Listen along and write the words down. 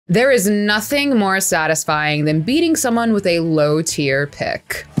There is nothing more satisfying than beating someone with a low tier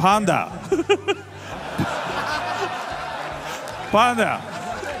pick. Panda. Panda.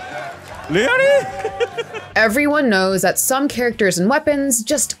 Really? Everyone knows that some characters and weapons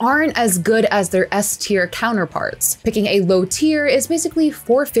just aren't as good as their S tier counterparts. Picking a low tier is basically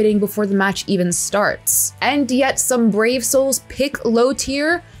forfeiting before the match even starts. And yet some brave souls pick low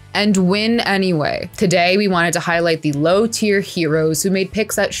tier and win anyway. Today, we wanted to highlight the low tier heroes who made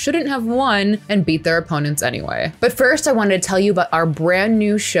picks that shouldn't have won and beat their opponents anyway. But first, I wanted to tell you about our brand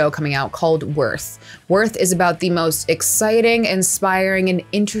new show coming out called Worth. Worth is about the most exciting, inspiring, and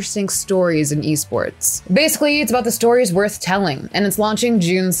interesting stories in esports. Basically, it's about the stories worth telling, and it's launching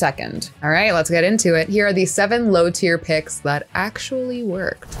June 2nd. All right, let's get into it. Here are the 7 low tier picks that actually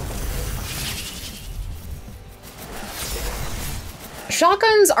worked.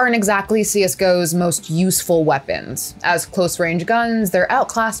 Shotguns aren't exactly CSGO's most useful weapons. As close-range guns, they're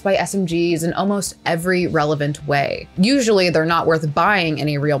outclassed by SMGs in almost every relevant way. Usually, they're not worth buying in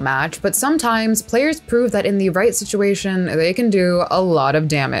a real match, but sometimes players prove that in the right situation, they can do a lot of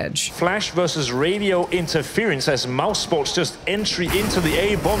damage. Flash versus radio interference as Mousesports just entry into the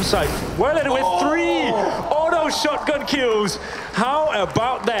A bomb site. Well, and with 3 auto shotgun kills. How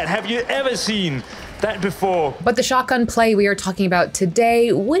about that? Have you ever seen that before? But the shotgun play we are talking about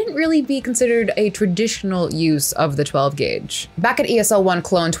today wouldn't really be considered a traditional use of the 12 gauge. Back at ESL 1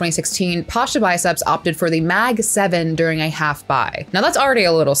 Cologne 2016, Pasha Biceps opted for the Mag 7 during a half buy. Now that's already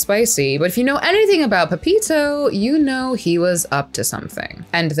a little spicy, but if you know anything about Pepito, you know he was up to something.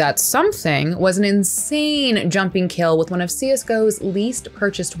 And that something was an insane jumping kill with one of CSGO's least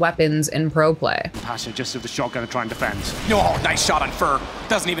purchased weapons in pro play. Pasha just with the shotgun to try and defend. Oh, nice shot on Fur.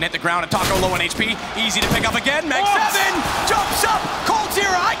 Doesn't even hit the ground, and Taco low on HP. Easy to pick up again. Meg 7 jumps up. Cold's here.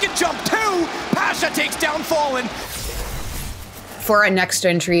 I can jump too. Pasha takes down Fallen. For our next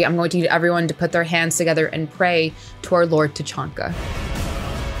entry, I'm going to need everyone to put their hands together and pray to our Lord Tachanka.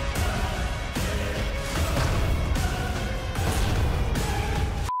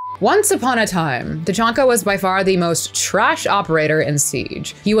 Once upon a time, Tachanka was by far the most trash operator in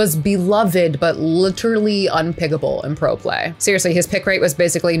Siege. He was beloved, but literally unpickable in pro play. Seriously, his pick rate was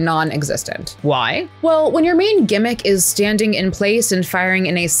basically non-existent. Why? Well, when your main gimmick is standing in place and firing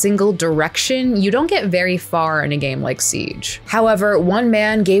in a single direction, you don't get very far in a game like Siege. However, one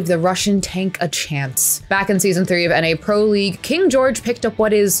man gave the Russian tank a chance. Back in Season 3 of NA Pro League, King George picked up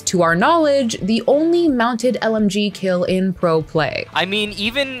what is, to our knowledge, the only mounted LMG kill in pro play. I mean,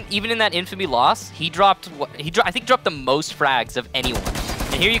 even in that infamy loss, he dropped I think dropped the most frags of anyone.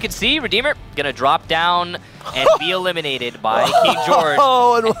 And here you can see Redeemer gonna drop down and be eliminated by King George.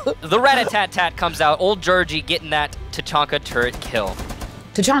 The rat-a-tat-tat comes out. Old Georgie getting that Tachanka turret kill.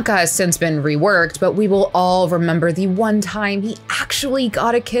 Tachanka has since been reworked, but we will all remember the one time he actually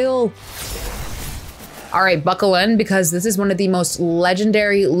got a kill. All right, buckle in, because this is one of the most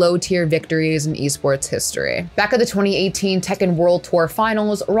legendary low-tier victories in esports history. Back at the 2018 Tekken World Tour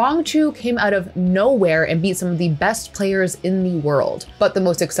Finals, Rongchu came out of nowhere and beat some of the best players in the world. But the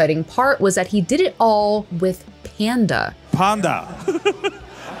most exciting part was that he did it all with Panda. Panda.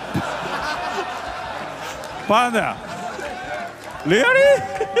 Panda. Really?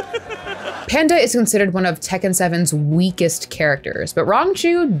 Panda is considered one of Tekken 7's weakest characters, but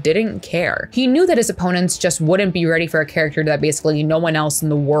Rongchu didn't care. He knew that his opponents just wouldn't be ready for a character that basically no one else in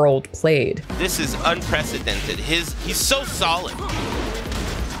the world played. This is unprecedented. He's so solid.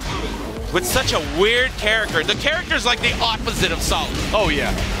 With such a weird character. The character's like the opposite of solid. Oh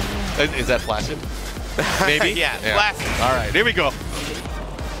yeah. Is that Flaccid? Maybe? yeah, Flaccid. All right, here we go.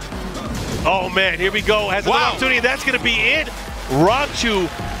 Oh man, here we go. Has an opportunity, and that's gonna be it. Rongchu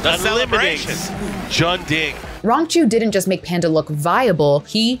eliminates Jun Ding. Rongchu didn't just make Panda look viable,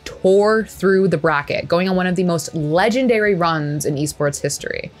 he tore through the bracket, going on one of the most legendary runs in esports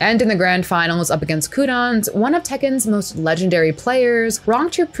history. And in the grand finals up against Kudans, one of Tekken's most legendary players,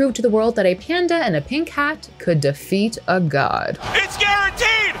 Rongchu proved to the world that a panda and a pink hat could defeat a god. It's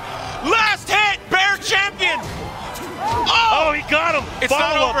guaranteed! Last hit, Bear champion! Oh, he got him! It's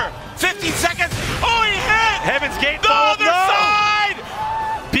not over! 15 seconds! Oh, he hit! Heaven's Gate the other side!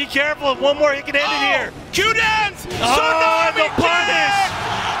 Be careful, one more, he can end it here. Q-Dance! The punish!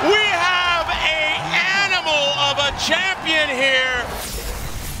 We have an animal of a champion here!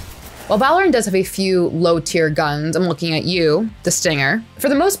 While Valorant does have a few low-tier guns, I'm looking at you, the Stinger. For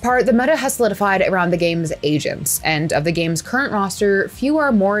the most part, the meta has solidified around the game's agents, and of the game's current roster, few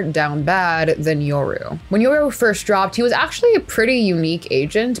are more down bad than Yoru. When Yoru first dropped, he was actually a pretty unique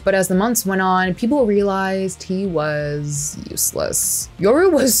agent, but as the months went on, people realized he was useless.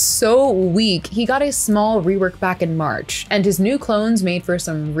 Yoru was so weak, he got a small rework back in March, and his new clones made for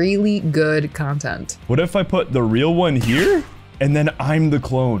some really good content. What if I put the real one here, and then I'm the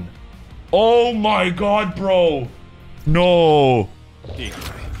clone? Oh my god, bro. No. Get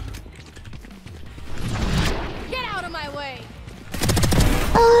out of my way.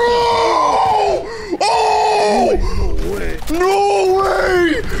 Oh! Oh! No way. No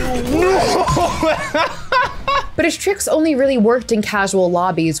way. No way. But his tricks only really worked in casual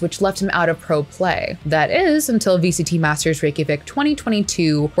lobbies, which left him out of pro play. That is, until VCT Masters Reykjavik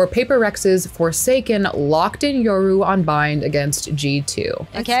 2022, where Paper Rex's Forsaken locked in Yoru on bind against G2.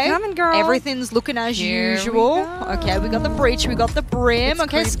 Okay, coming, girl. Everything's looking as usual. Okay, we got the breach, we got the brim. It's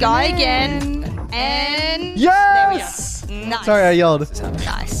okay, Sky again. And yes! There we go. Nice. Sorry, I yelled.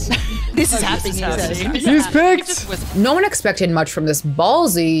 Nice. This is happening, he says. He's picked! No one expected much from this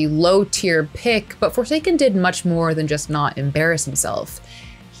ballsy, low-tier pick, but Forsaken did much more than just not embarrass himself.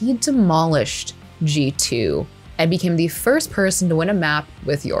 He demolished G2 and became the first person to win a map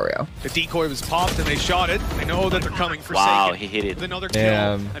with Yoru. The decoy was popped and they shot it. They know that they're coming for Wow, he hit it. with another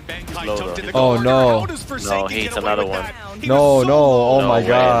Damn. kill. And Bankai jumped in the Oh, corner. no. How does Forsaken No, he get hits away another with one. that? He No, was no, so oh my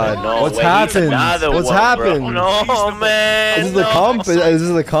god. No What's way, happened? another What's one, happened? bro. No, man. Is this the comp? Is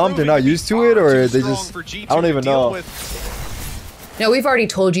this the comp? They're not used to it, or they just... I don't even know. Now, we've already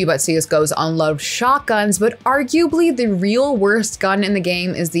told you about CSGO's unloved shotguns, but arguably the real worst gun in the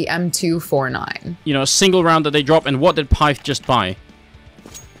game is the M249. You know, a single round that they drop, and what did Pyth just buy?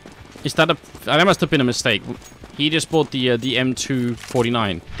 Is that a... That must have been a mistake. He just bought the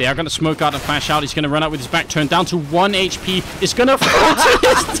M249. They are going to smoke out and flash out. He's going to run out with his back turned down to 1 HP. It's going to fall to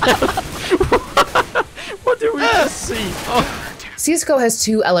his death. What did we just see? Oh. CSGO has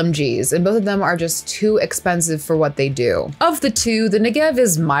 2 LMGs, and both of them are just too expensive for what they do. Of the 2, the Negev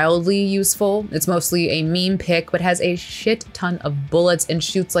is mildly useful. It's mostly a meme pick, but has a shit ton of bullets and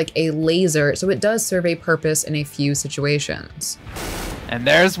shoots like a laser, so it does serve a purpose in a few situations. And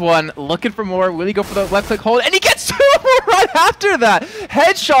there's one looking for more. Will he go for the left click hold? And he gets 2 more right after that.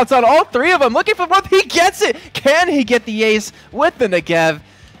 Headshots on all 3 of them. Looking for more. He gets it. Can he get the ace with the Negev?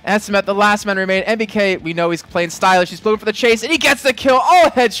 Esmet, the last man remain. MBK, we know he's playing stylish. He's looking for the chase, and he gets the kill.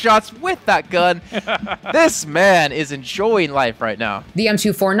 All headshots with that gun. This man is enjoying life right now. The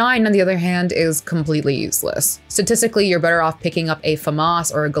M249, on the other hand, is completely useless. Statistically, you're better off picking up a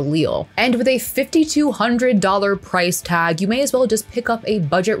FAMAS or a Galil. And with a $5,200 price tag, you may as well just pick up a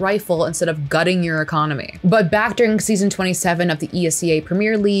budget rifle instead of gutting your economy. But back during Season 27 of the ESEA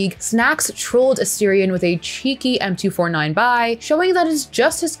Premier League, Snax trolled Asterion with a cheeky M249 buy, showing that it's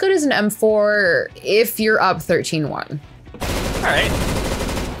just as good as an M4 if you're up 13-1. All right.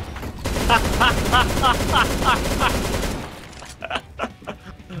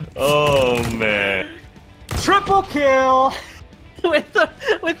 Oh man. Triple kill with the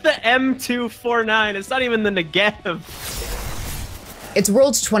M249. It's not even the Negev. It's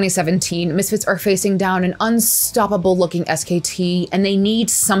Worlds 2017. Misfits are facing down an unstoppable looking SKT, and they need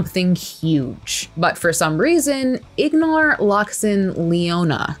something huge. But for some reason, Ignar locks in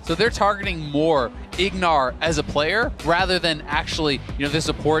Leona. So they're targeting more Ignar as a player rather than actually, you know, the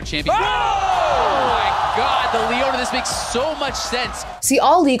support champion. Oh my god, the Leona, this makes so much sense. See,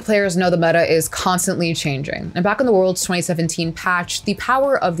 all League players know the meta is constantly changing. And back in the Worlds 2017 patch, the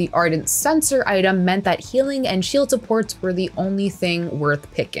power of the Ardent Sensor item meant that healing and shield supports were the only thing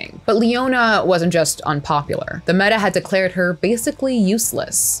worth picking. But Leona wasn't just unpopular. The meta had declared her basically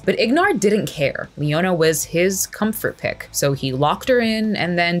useless. But Ignar didn't care. Leona was his comfort pick. So he locked her in,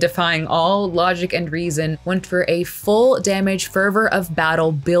 and then, defying all logic and reason, went for a full damage fervor of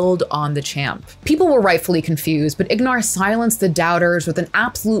battle build on the champ. People were rightfully confused, but Ignar silenced the doubters with an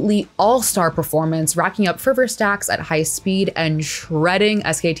absolutely all-star performance, racking up fervor stacks at high speed and shredding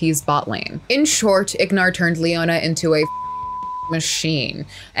SKT's bot lane. In short, Ignar turned Leona into a machine,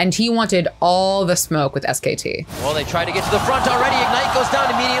 and he wanted all the smoke with SKT. Well, they try to get to the front already. Ignite goes down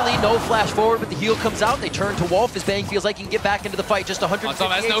immediately. No flash forward, but the heal comes out. They turn to Wolf as Bang feels like he can get back into the fight. Just 150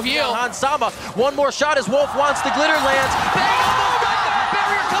 has no heal. on Sama. One more shot as Wolf wants the glitter lands. Bang almost got the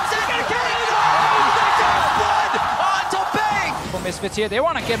barrier comes in. Misfits here, they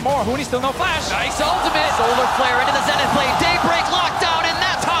want to get more. Huni still no flash. Nice ultimate. Solar flare into the Zenith blade. Daybreak lockdown, and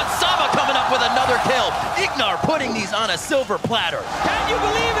that's Hansama coming up with another kill. Ignar putting these on a silver platter. Can you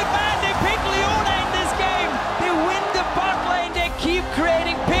believe it, man? They pick Leona in this game. They win the bot lane. They keep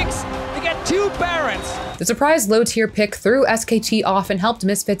creating picks. two parents. The surprise low-tier pick threw SKT off and helped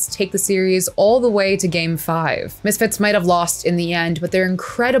Misfits take the series all the way to Game 5. Misfits might have lost in the end, but their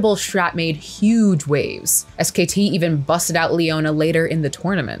incredible strat made huge waves. SKT even busted out Leona later in the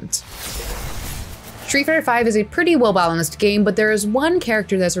tournament. Street Fighter V is a pretty well-balanced game, but there is one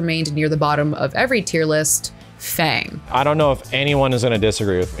character that's remained near the bottom of every tier list: Fang. I don't know if anyone is going to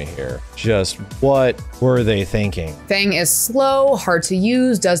disagree with me here. Just what were they thinking? Fang is slow, hard to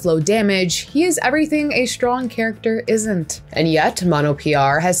use, does low damage. He is everything a strong character isn't. And yet, Mono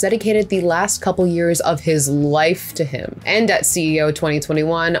PR has dedicated the last couple years of his life to him. And at CEO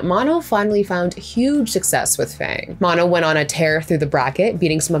 2021, Mono finally found huge success with Fang. Mono went on a tear through the bracket,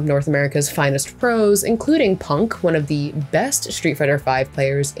 beating some of North America's finest pros, including Punk, one of the best Street Fighter V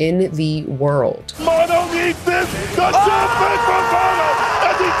players in the world. Mono needs this! The champion for Mono!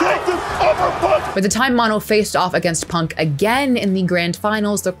 As he takes his upper punch! By the time Mono faced off against Punk again in the grand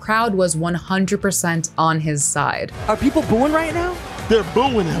finals, the crowd was 100% on his side. Are people booing right now? They're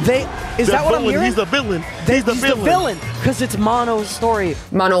booing him. Is that what I'm hearing? He's the villain. He's the villain because it's Mono's story.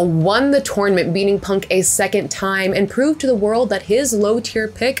 Mono won the tournament, beating Punk a second time, and proved to the world that his low-tier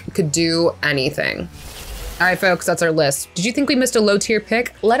pick could do anything. All right, folks, that's our list. Did you think we missed a low-tier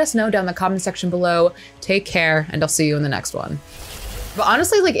pick? Let us know down in the comment section below. Take care, and I'll see you in the next one. But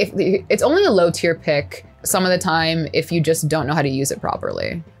honestly, like, if it's only a low-tier pick some of the time if you just don't know how to use it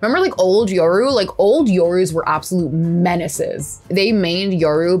properly. Remember like old Yoru? Like old Yorus were absolute menaces. They mained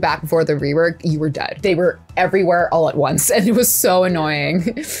Yoru back before the rework, you were dead. They were everywhere all at once and it was so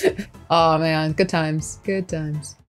annoying. Oh man, good times, good times.